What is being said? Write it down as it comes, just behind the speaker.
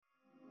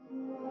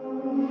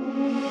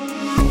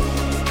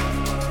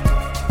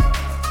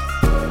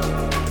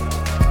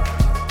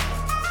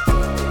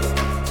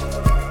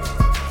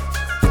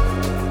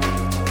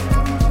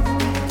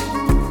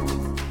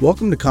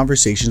Welcome to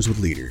Conversations with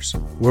Leaders,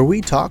 where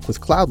we talk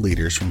with cloud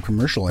leaders from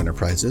commercial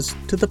enterprises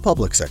to the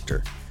public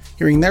sector,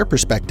 hearing their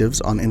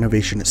perspectives on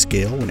innovation at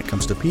scale when it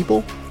comes to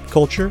people,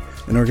 culture,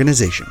 and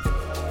organization.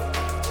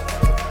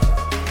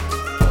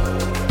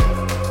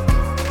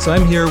 So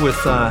I'm here with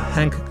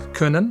Henk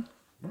Kunen.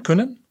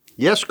 Kunen?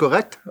 Yes,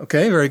 correct.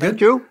 Okay, very good. Thank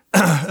you.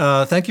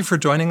 Thank you for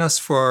joining us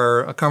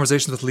for a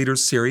Conversations with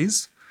Leaders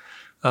series.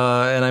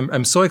 And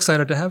I'm so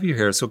excited to have you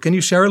here. So can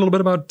you share a little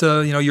bit about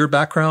your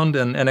background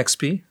and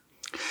NXP?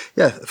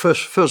 Yeah,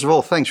 first of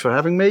all, thanks for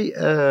having me.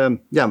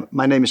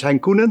 My name is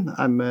Henk Kunen.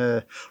 I'm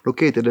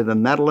located in the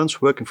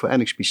Netherlands, working for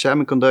NXP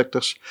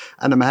Semiconductors,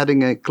 and I'm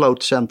heading a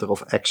Cloud Center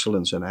of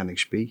Excellence in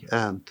NXP.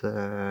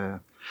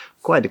 And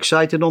quite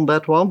excited on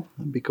that one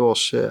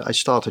because I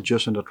started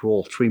just in that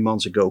role 3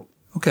 months ago.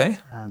 Okay.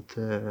 And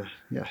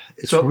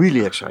it's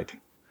really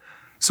exciting.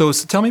 So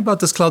tell me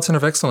about this Cloud Center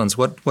of Excellence.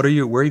 Where are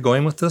you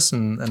going with this,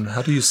 and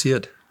how do you see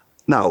it?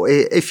 Now,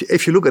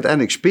 if you look at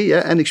NXP,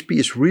 NXP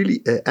is really,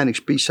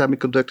 NXP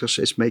Semiconductors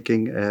is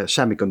making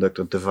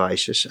semiconductor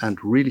devices and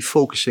really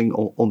focusing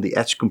on the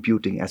edge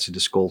computing as it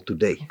is called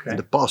today. Okay. In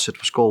the past, it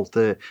was called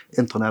the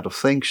Internet of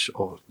Things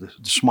or the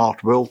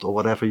smart world or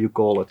whatever you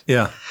call it.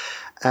 Yeah.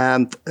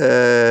 And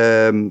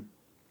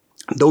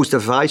those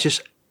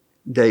devices,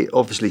 they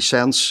obviously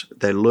sense,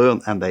 they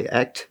learn and they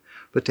act,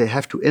 but they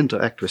have to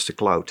interact with the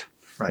cloud.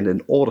 Right. And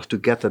in order to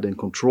get that in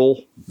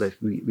control,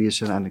 we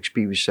as an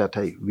NXP, we said,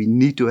 hey, we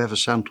need to have a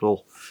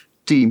central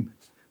team,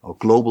 or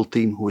global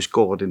team, who is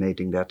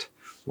coordinating that.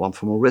 One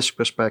from a risk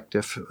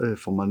perspective,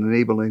 from an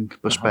enabling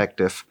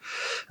perspective,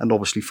 and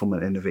obviously from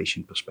an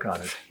innovation perspective.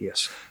 Got it.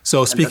 Yes.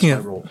 So speaking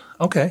that's my role.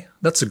 Okay,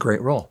 that's a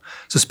great role.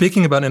 So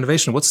speaking about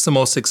innovation, what's the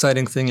most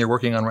exciting thing you're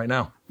working on right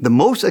now? The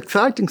most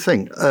exciting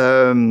thing,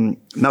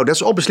 now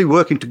that's obviously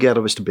working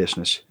together with the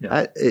business.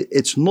 Yeah.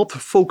 It's not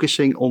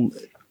focusing on,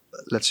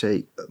 let's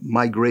say,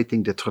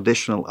 migrating the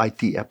traditional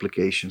IT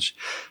applications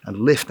and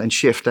lift and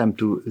shift them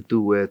to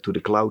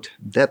the cloud.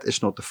 That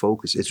is not the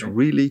focus. It's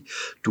really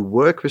to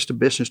work with the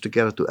business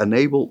together to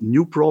enable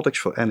new products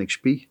for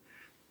NXP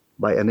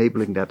by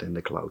enabling that in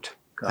the cloud.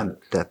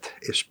 That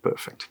is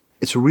perfect.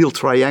 It's a real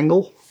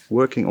triangle,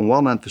 working on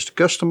one hand with the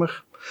customer,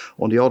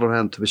 on the other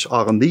hand with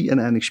R&D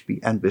and NXP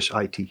and with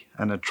IT.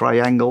 And a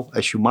triangle,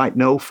 as you might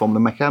know from the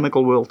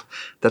mechanical world,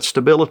 that's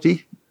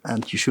stability.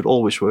 And you should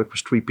always work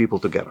with 3 people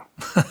together.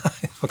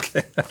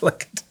 Okay, I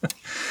like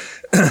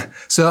it.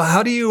 So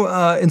how do you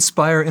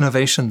inspire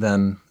innovation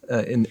then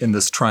in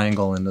this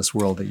triangle, in this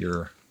world that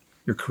you're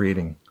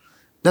creating?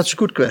 That's a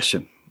good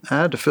question.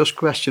 The first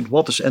question,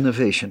 what is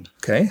innovation?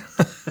 Okay.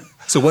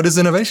 So what is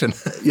innovation?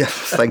 Yeah,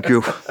 thank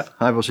you.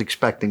 I was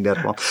expecting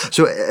that one.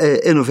 So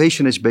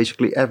innovation is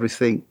basically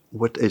everything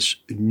what is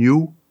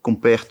new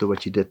compared to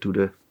what you did to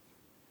the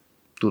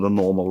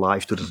normal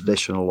life, to the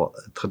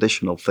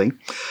traditional thing.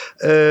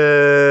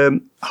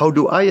 How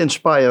do I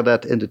inspire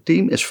that in the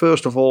team is,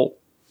 first of all,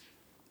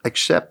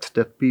 accept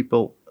that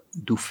people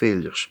do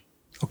failures.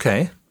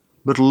 Okay.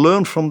 But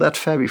learn from that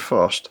very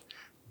fast.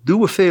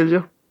 Do a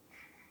failure.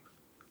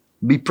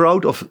 Be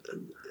proud of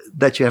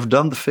that you have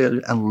done the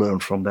failure and learn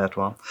from that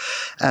one.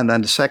 And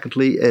then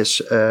secondly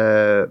is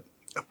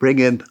bring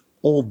in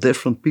all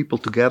different people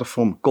together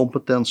from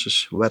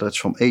competences, whether it's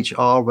from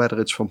HR,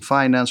 whether it's from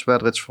finance,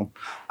 whether it's from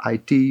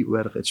IT,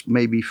 whether it's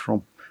maybe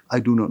from I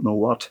do not know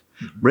what.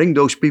 Mm-hmm. Bring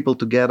those people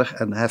together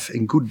and have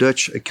in good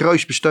Dutch a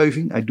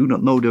kruisbestuiving. I do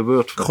not know the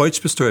word for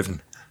Kruisbestuiving.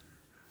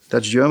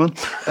 That's German.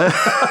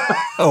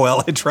 Oh,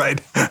 well, I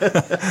tried.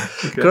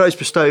 Okay.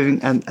 Kruisbestuiving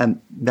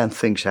and then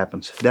things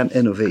happen. Then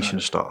innovation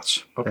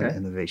starts. Okay. Then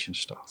innovation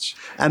starts.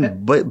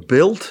 And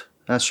build,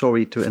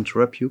 sorry to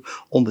interrupt you,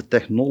 on the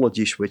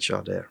technologies which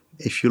are there.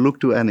 If you look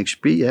to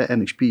NXP,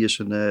 NXP is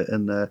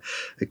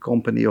a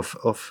company of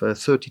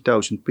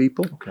 30,000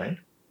 people,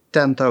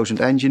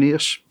 10,000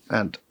 engineers,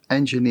 and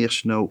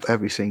engineers know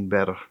everything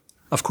better.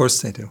 Of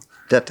course they do.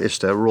 That is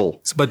their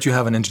role. But you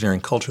have an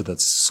engineering culture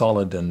that's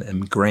solid and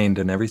ingrained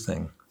in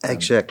everything.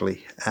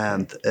 Exactly.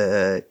 And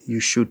you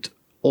should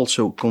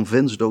also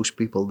convince those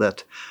people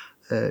that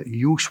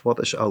use what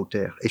is out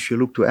there. If you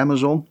look to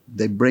Amazon,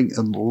 they bring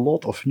a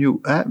lot of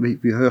new,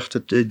 we heard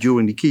it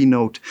during the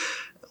keynote,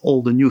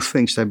 all the new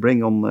things they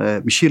bring on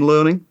machine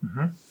learning.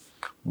 Mm-hmm.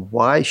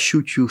 Why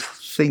should you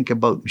think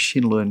about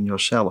machine learning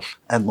yourself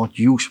and not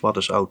use what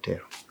is out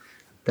there?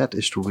 That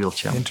is the real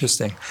challenge.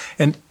 Interesting.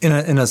 And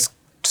in a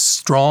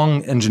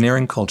strong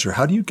engineering culture,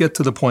 how do you get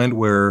to the point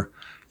where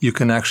you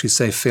can actually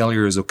say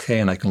failure is okay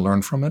and I can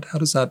learn from it? How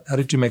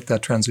did you make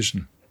that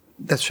transition?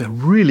 That's a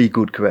really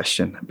good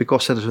question,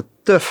 because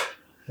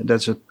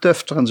that's a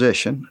tough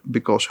transition,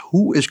 because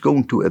who is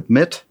going to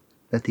admit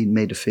that he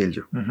made a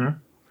failure? Mm-hmm.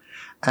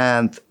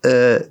 And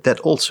that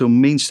also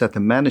means that the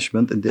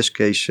management, in this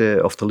case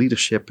of the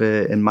leadership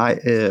in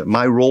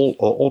my role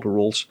or other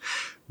roles,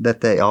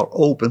 that they are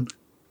open.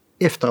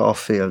 If there are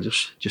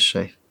failures, just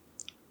say,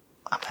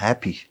 I'm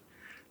happy,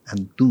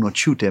 and do not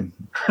shoot him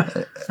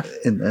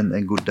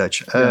in good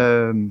Dutch.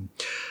 Yeah.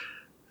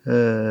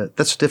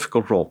 That's a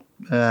difficult role.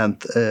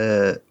 And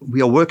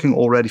we are working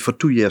already for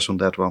 2 years on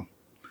that one.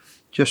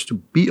 just to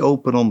be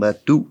open on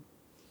that. Do,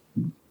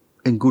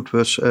 in good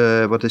words,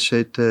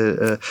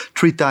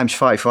 3 times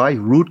 5i,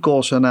 root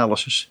cause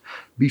analysis.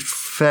 Be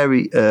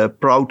very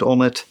proud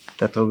on it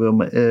that there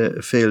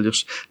were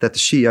failures. That the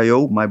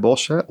CIO, my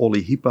boss,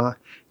 Olli Hipa,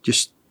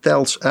 just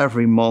tells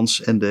every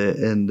month in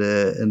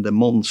the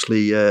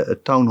monthly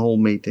town hall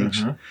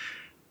meetings.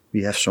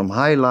 We have some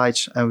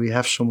highlights and we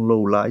have some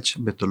lowlights,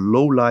 but the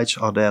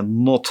lowlights are there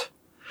not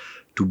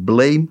to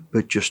blame,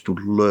 but just to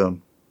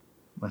learn.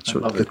 And so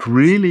it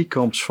really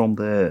comes from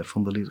the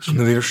leadership. From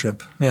the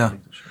leadership, yeah.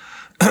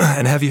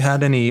 And have you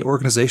had any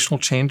organizational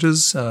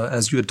changes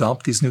as you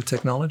adopt these new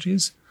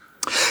technologies?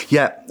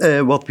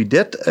 Yeah, what we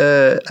did,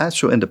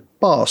 so in the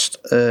past,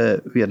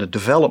 we had a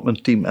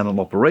development team and an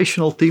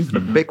operational team, and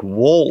a big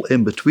wall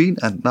in between,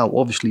 and now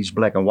obviously it's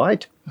black and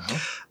white.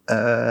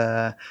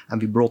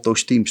 And we brought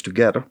those teams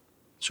together.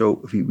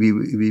 So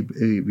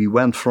we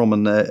went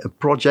from a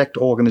project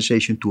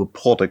organization to a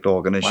product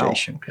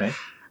organization. Wow. Okay.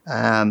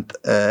 And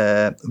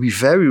we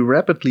very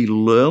rapidly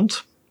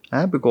learned,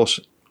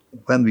 because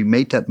when we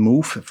made that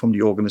move from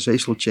the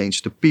organizational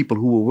change, the people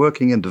who were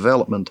working in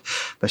development,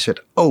 they said,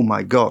 oh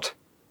my God,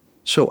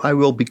 so I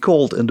will be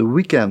called in the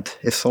weekend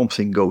if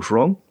something goes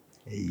wrong.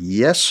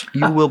 Yes,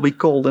 you will be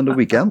called in the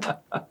weekend.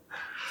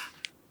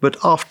 But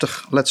after,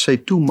 let's say,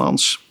 2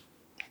 months,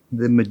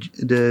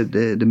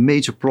 the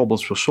major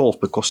problems were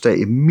solved because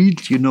they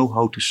immediately know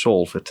how to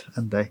solve it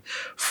and they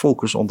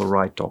focus on the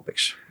right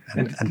topics.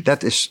 And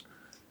that is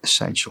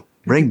essential.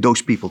 Bring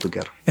those people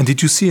together. And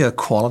did you see a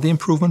quality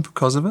improvement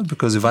because of it?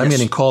 Because if I'm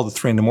getting called at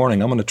 3 in the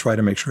morning, I'm going to try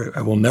to make sure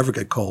I will never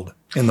get called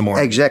in the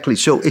morning. Exactly.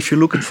 So if you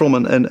look at it from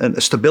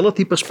a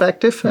stability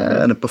perspective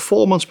and a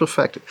performance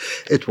perspective,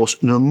 it was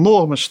an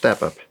enormous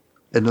step up.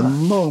 An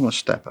enormous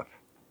step up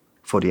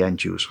for the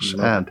end users.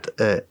 And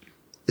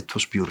it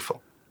was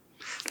beautiful.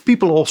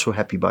 People are also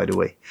happy, by the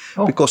way,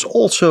 because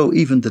also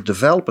even the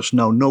developers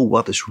now know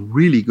what is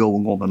really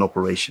going on in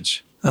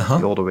operations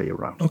the other way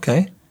around.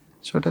 Okay.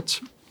 So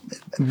that's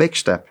a big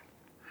step.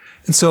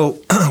 And so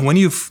when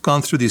you've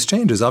gone through these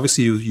changes,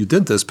 obviously you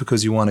did this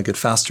because you want to get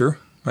faster,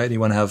 right? You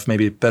want to have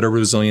maybe better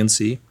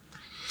resiliency.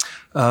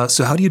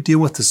 So how do you deal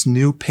with this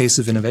new pace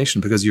of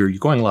innovation? Because you're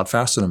going a lot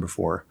faster than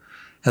before.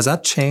 Has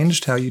that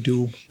changed how you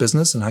do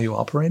business and how you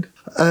operate?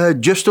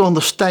 Just to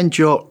understand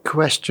your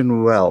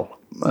question well,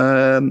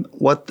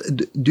 what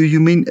do you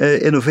mean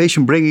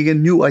innovation, bringing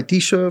in new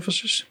IT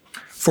services?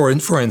 For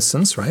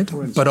instance, right?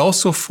 But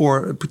also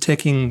for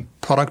taking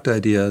product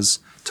ideas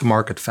to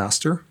market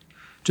faster.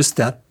 Just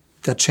that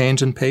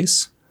change in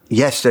pace?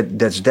 Yes,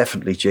 that's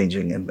definitely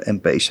changing in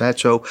pace.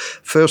 So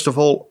first of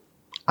all,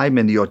 I'm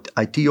in the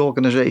IT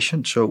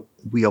organization, so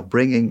we are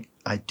bringing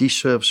IT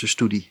services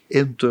to the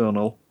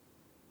internal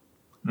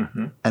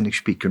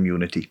NXP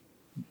community.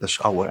 That's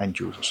our end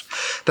users.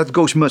 That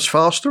goes much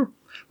faster,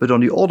 but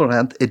on the other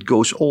hand, it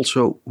goes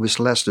also with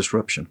less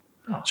disruption.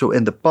 So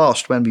in the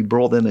past, when we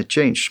brought in a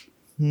change,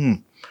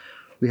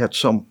 we had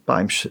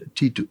sometimes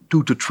 2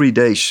 to 3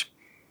 days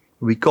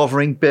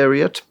recovering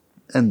period,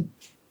 and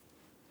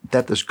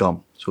that is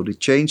gone. So the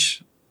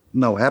change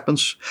now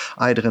happens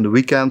either in the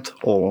weekend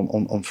or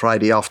on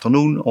Friday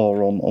afternoon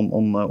or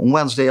on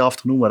Wednesday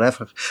afternoon,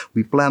 whatever.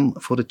 We plan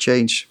for the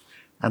change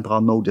and there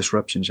are no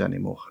disruptions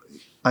anymore.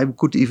 I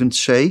could even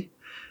say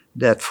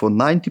that for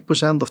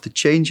 90% of the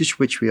changes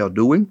which we are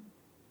doing,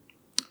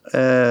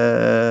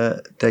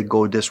 they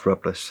go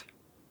disruptless.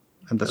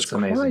 And that's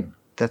amazing.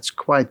 That's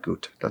quite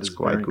good. That's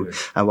quite good.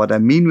 And what I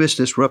mean with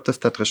disruptive,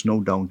 that there is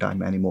no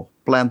downtime anymore,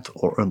 planned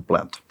or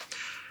unplanned.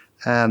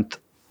 And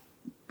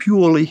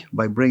purely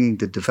by bringing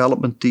the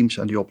development teams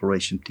and the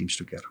operation teams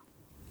together.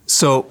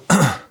 So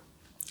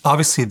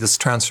obviously this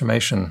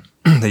transformation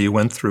that you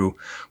went through,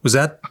 was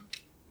that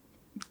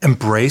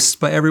embraced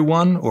by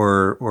everyone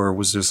or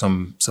was there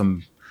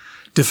some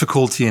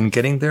difficulty in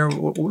getting there?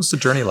 What was the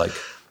journey like?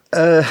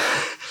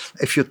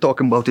 If you're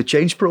talking about the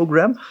change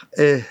program,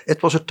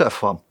 it was a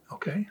tough one.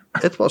 Okay.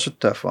 It was a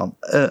tough one.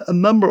 A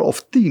number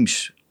of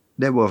teams,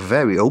 they were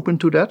very open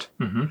to that.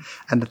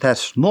 And it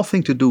has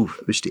nothing to do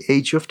with the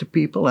age of the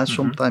people. And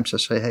sometimes I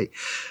say, hey,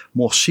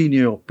 more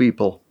senior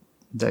people,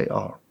 they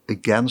are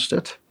against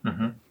it.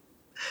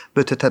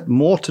 But it had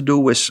more to do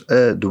with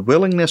the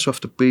willingness of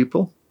the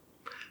people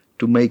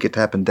to make it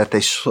happen. That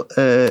they,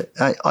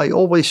 I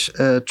always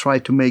try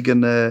to make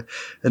an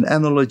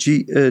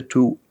analogy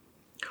to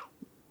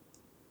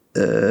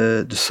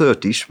the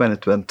 30s when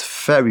it went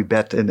very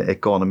bad in the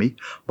economy.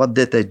 What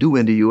did they do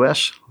in the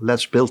US?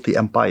 Let's build the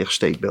Empire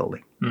State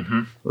Building.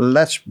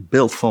 Let's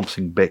build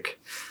something big,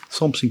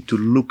 something to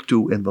look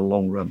to in the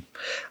long run.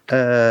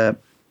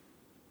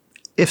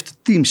 If the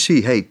team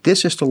see, hey,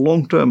 this is the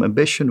long-term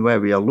ambition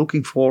where we are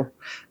looking for,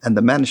 and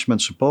the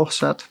management supports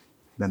that,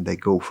 then they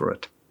go for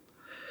it.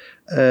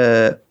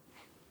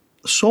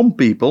 Some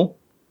people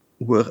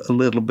were a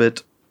little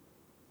bit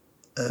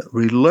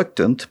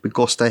reluctant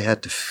because they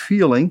had the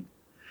feeling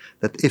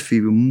that if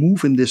we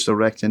move in this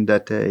direction,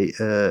 that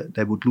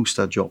they would lose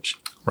their jobs.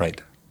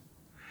 Right.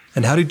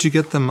 And how did you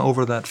get them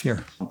over that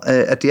fear?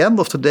 At the end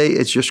of the day,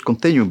 it's just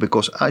continuing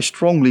because I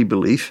strongly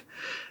believe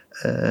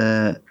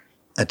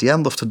at the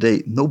end of the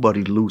day,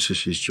 nobody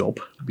loses his job.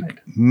 Right.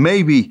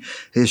 Maybe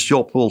his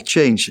job will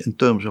change in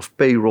terms of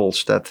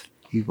payrolls, that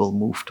he will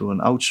move to an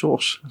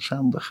outsource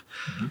vendor.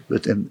 Mm-hmm.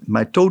 But in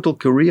my total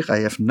career, I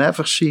have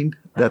never seen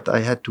that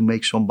I had to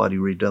make somebody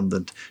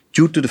redundant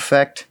due to the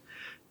fact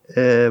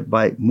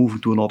by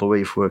moving to another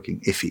way of working.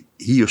 If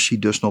he or she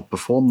does not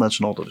perform, that's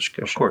not a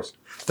discussion. Of course.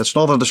 That's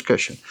not a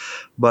discussion.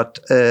 But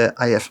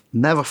I have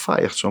never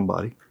fired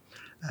somebody.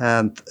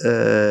 And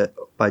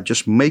by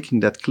just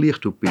making that clear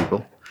to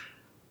people,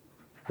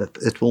 that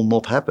it will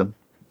not happen.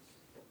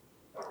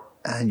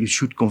 And you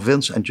should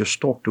convince and just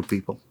talk to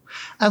people.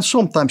 And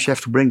sometimes you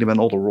have to bring them in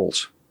other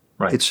roles.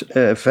 Right. It's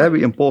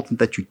very important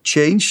that you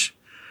change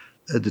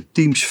the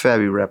teams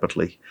very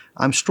rapidly.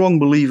 I'm a strong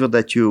believer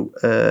that you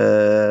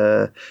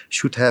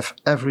should have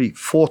every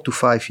 4 to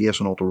 5 years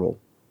another role.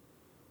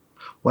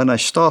 When I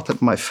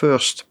started when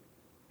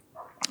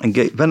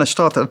I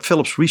started at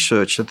Philips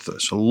Research, that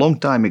was a long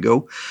time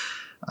ago,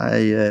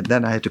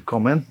 then I had to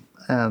come in.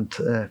 And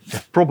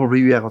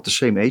probably we are at the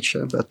same age,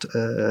 but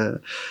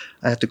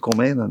I had to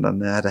come in and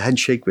then I had a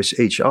handshake with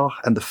HR.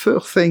 And the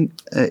first thing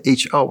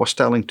HR was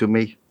telling to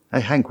me,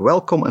 "Hey Henk,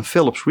 welcome in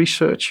Philips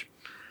Research.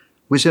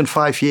 Within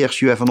 5 years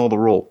you have another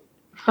role."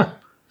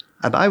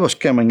 And I was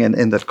coming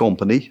in that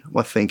company,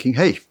 was thinking,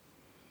 hey,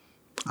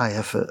 I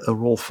have a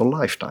role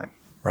for lifetime.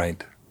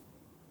 Right.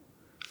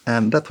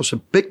 And that was a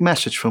big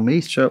message for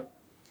me. So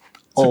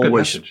it's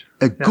always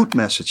a good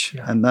message.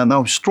 Yeah. And I'm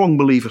now a strong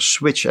believer,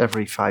 switch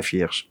every 5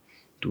 years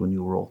to a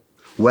new role.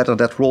 Whether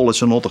that role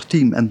is another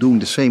team and doing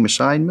the same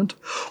assignment,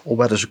 or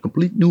whether it's a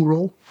complete new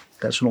role,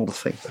 that's another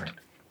thing. But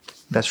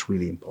that's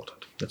really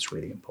important. That's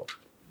really important.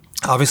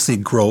 Obviously,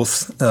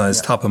 growth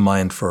is top of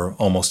mind for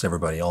almost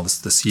everybody,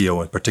 the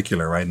CEO in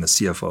particular, right, and the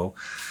CFO.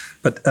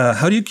 But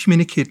how do you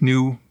communicate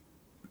your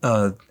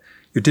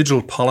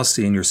digital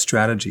policy and your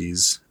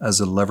strategies as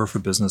a lever for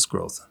business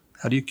growth?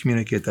 How do you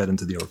communicate that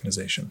into the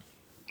organization?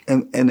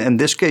 And in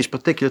this case,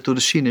 particularly to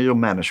the senior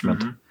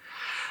management.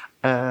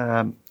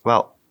 Mm-hmm.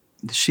 Well,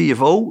 the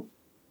CFO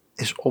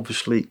is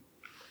obviously,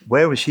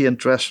 where is he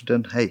interested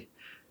in? Hey,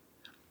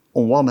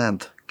 on one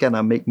hand, can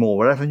I make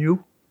more revenue?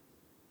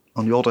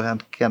 On the other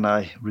hand, can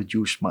I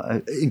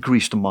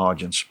increase the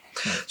margins?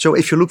 Right. So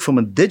if you look from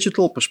a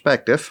digital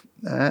perspective,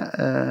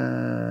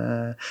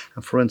 and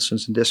for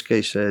instance, in this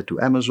case, to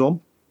Amazon,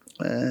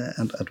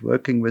 and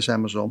working with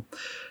Amazon,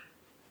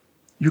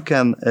 you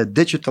can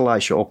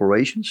digitalize your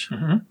operations.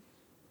 Mm-hmm.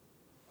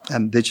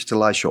 And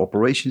digitalize your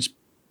operations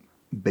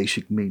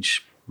basically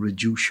means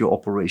reduce your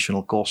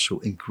operational costs, so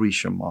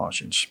increase your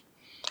margins.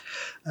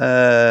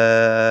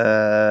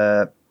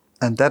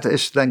 And that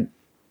is then,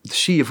 the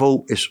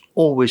CFO is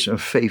always in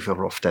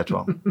favor of that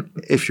one.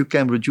 If you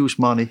can reduce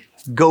money,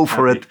 go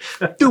for it.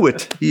 Do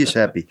it. He is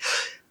happy.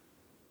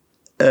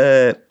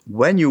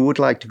 When you would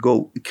like to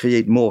go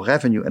create more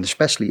revenue, and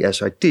especially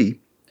as IT,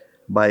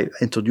 by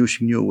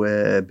introducing new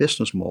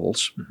business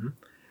models, mm-hmm.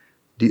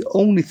 The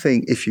only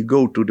thing, if you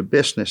go to the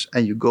business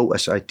and you go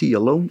as IT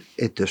alone,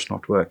 it does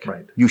not work.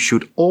 Right. You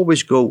should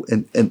always go,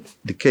 in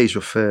the case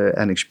of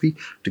NXP,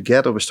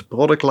 together with the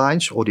product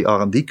lines or the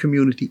R&D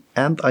community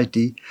and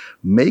IT,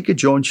 make a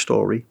joint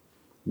story.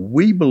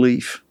 We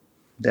believe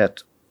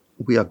that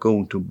we are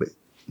going to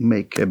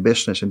make a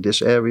business in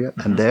this area,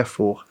 mm-hmm. and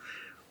therefore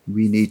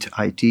we need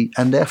IT,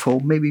 and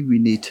therefore maybe we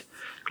need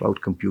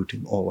cloud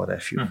computing or what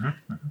have you.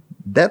 Mm-hmm. Mm-hmm.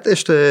 That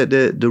is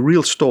the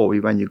real story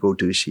when you go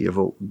to a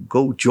CFO.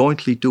 Go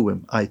jointly to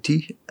him, IT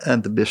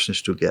and the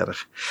business together.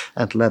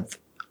 And let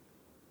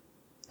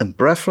a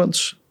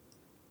preference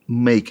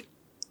make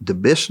the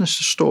business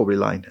the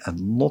storyline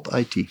and not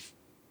IT.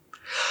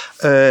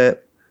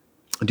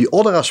 The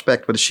other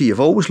aspect where the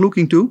CFO is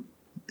looking to,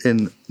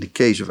 in the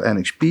case of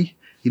NXP,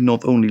 he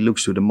not only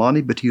looks to the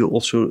money, but he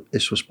also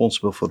is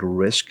responsible for the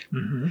risk.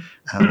 Mm-hmm.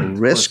 And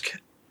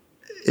risk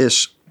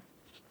is,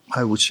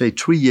 I would say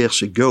 3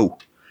 years ago,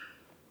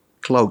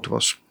 cloud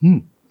was,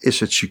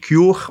 is it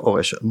secure or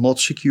is it not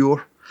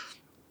secure?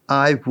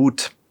 I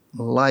would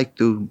like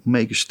to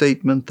make a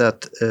statement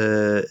that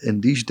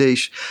in these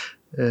days,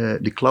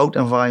 the cloud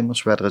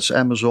environments, whether it's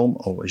Amazon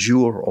or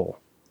Azure or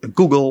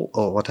Google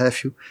or what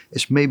have you,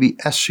 is maybe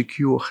as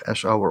secure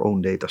as our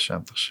own data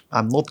centers.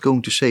 I'm not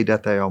going to say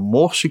that they are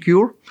more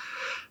secure,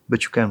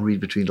 but you can read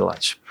between the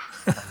lines.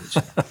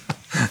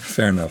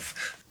 Fair enough.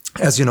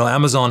 As you know,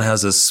 Amazon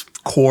has this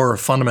core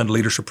fundamental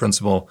leadership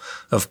principle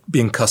of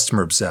being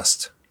customer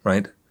obsessed,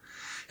 right?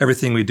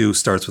 Everything we do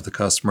starts with the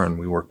customer and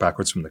we work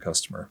backwards from the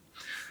customer.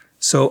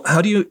 So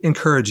how do you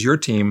encourage your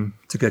team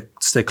to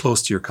stay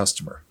close to your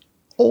customer?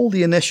 All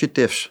the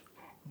initiatives,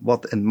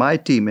 what in my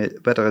team,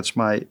 whether it's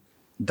my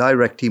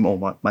direct team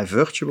or my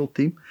virtual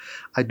team,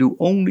 I do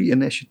only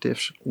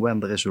initiatives when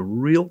there is a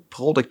real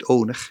product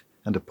owner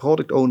and the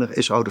product owner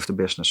is out of the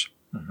business.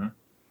 Mm-hmm.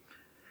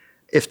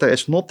 If there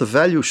is not the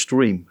value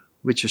stream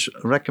which is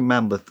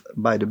recommended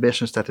by the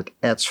business that it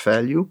adds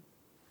value,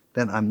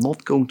 then I'm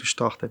not going to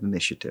start that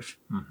initiative.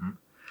 Mm-hmm.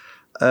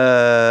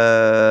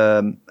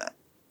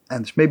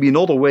 and it's maybe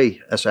another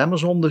way as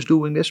Amazon is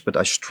doing this, but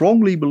I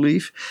strongly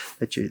believe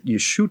that you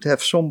should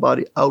have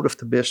somebody out of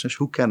the business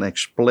who can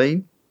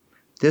explain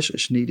this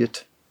is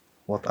needed,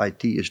 what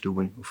IT is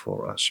doing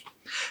for us.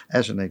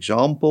 As an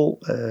example,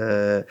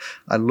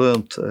 I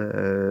learned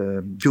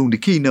during the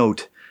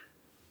keynote,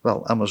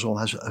 well, Amazon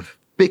has a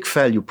big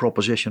value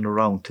proposition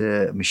around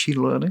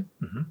machine learning.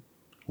 Mm-hmm.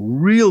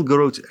 Real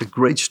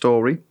great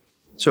story.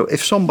 So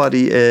if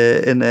somebody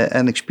in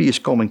NXP is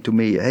coming to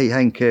me, hey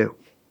Henk,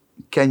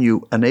 can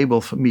you enable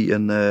for me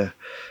a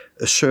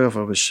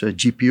server with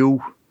GPU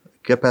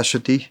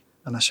capacity?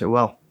 And I say,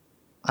 well,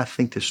 I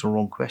think this is the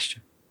wrong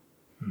question.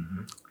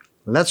 Mm-hmm.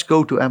 Let's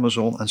go to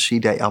Amazon and see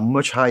they are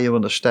much higher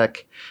on the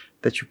stack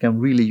that you can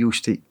really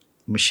use the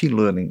machine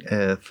learning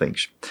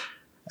things.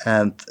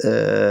 And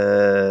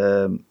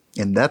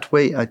in that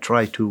way, I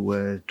try to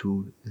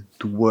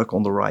work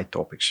on the right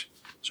topics.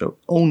 So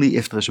only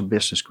if there's a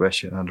business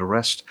question, and the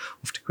rest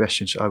of the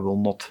questions I will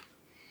not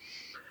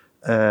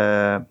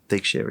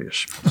take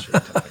serious.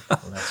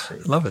 Let's say.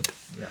 Love it.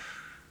 Yeah.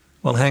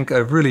 Well, Henk, I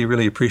really,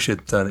 really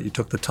appreciate that you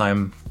took the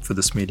time for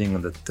this meeting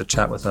and to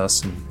chat with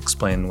us and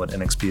explain what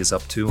NXP is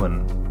up to.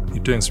 And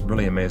you're doing some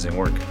really amazing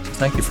work. So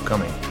thank you for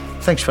coming.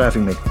 Thanks for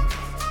having me.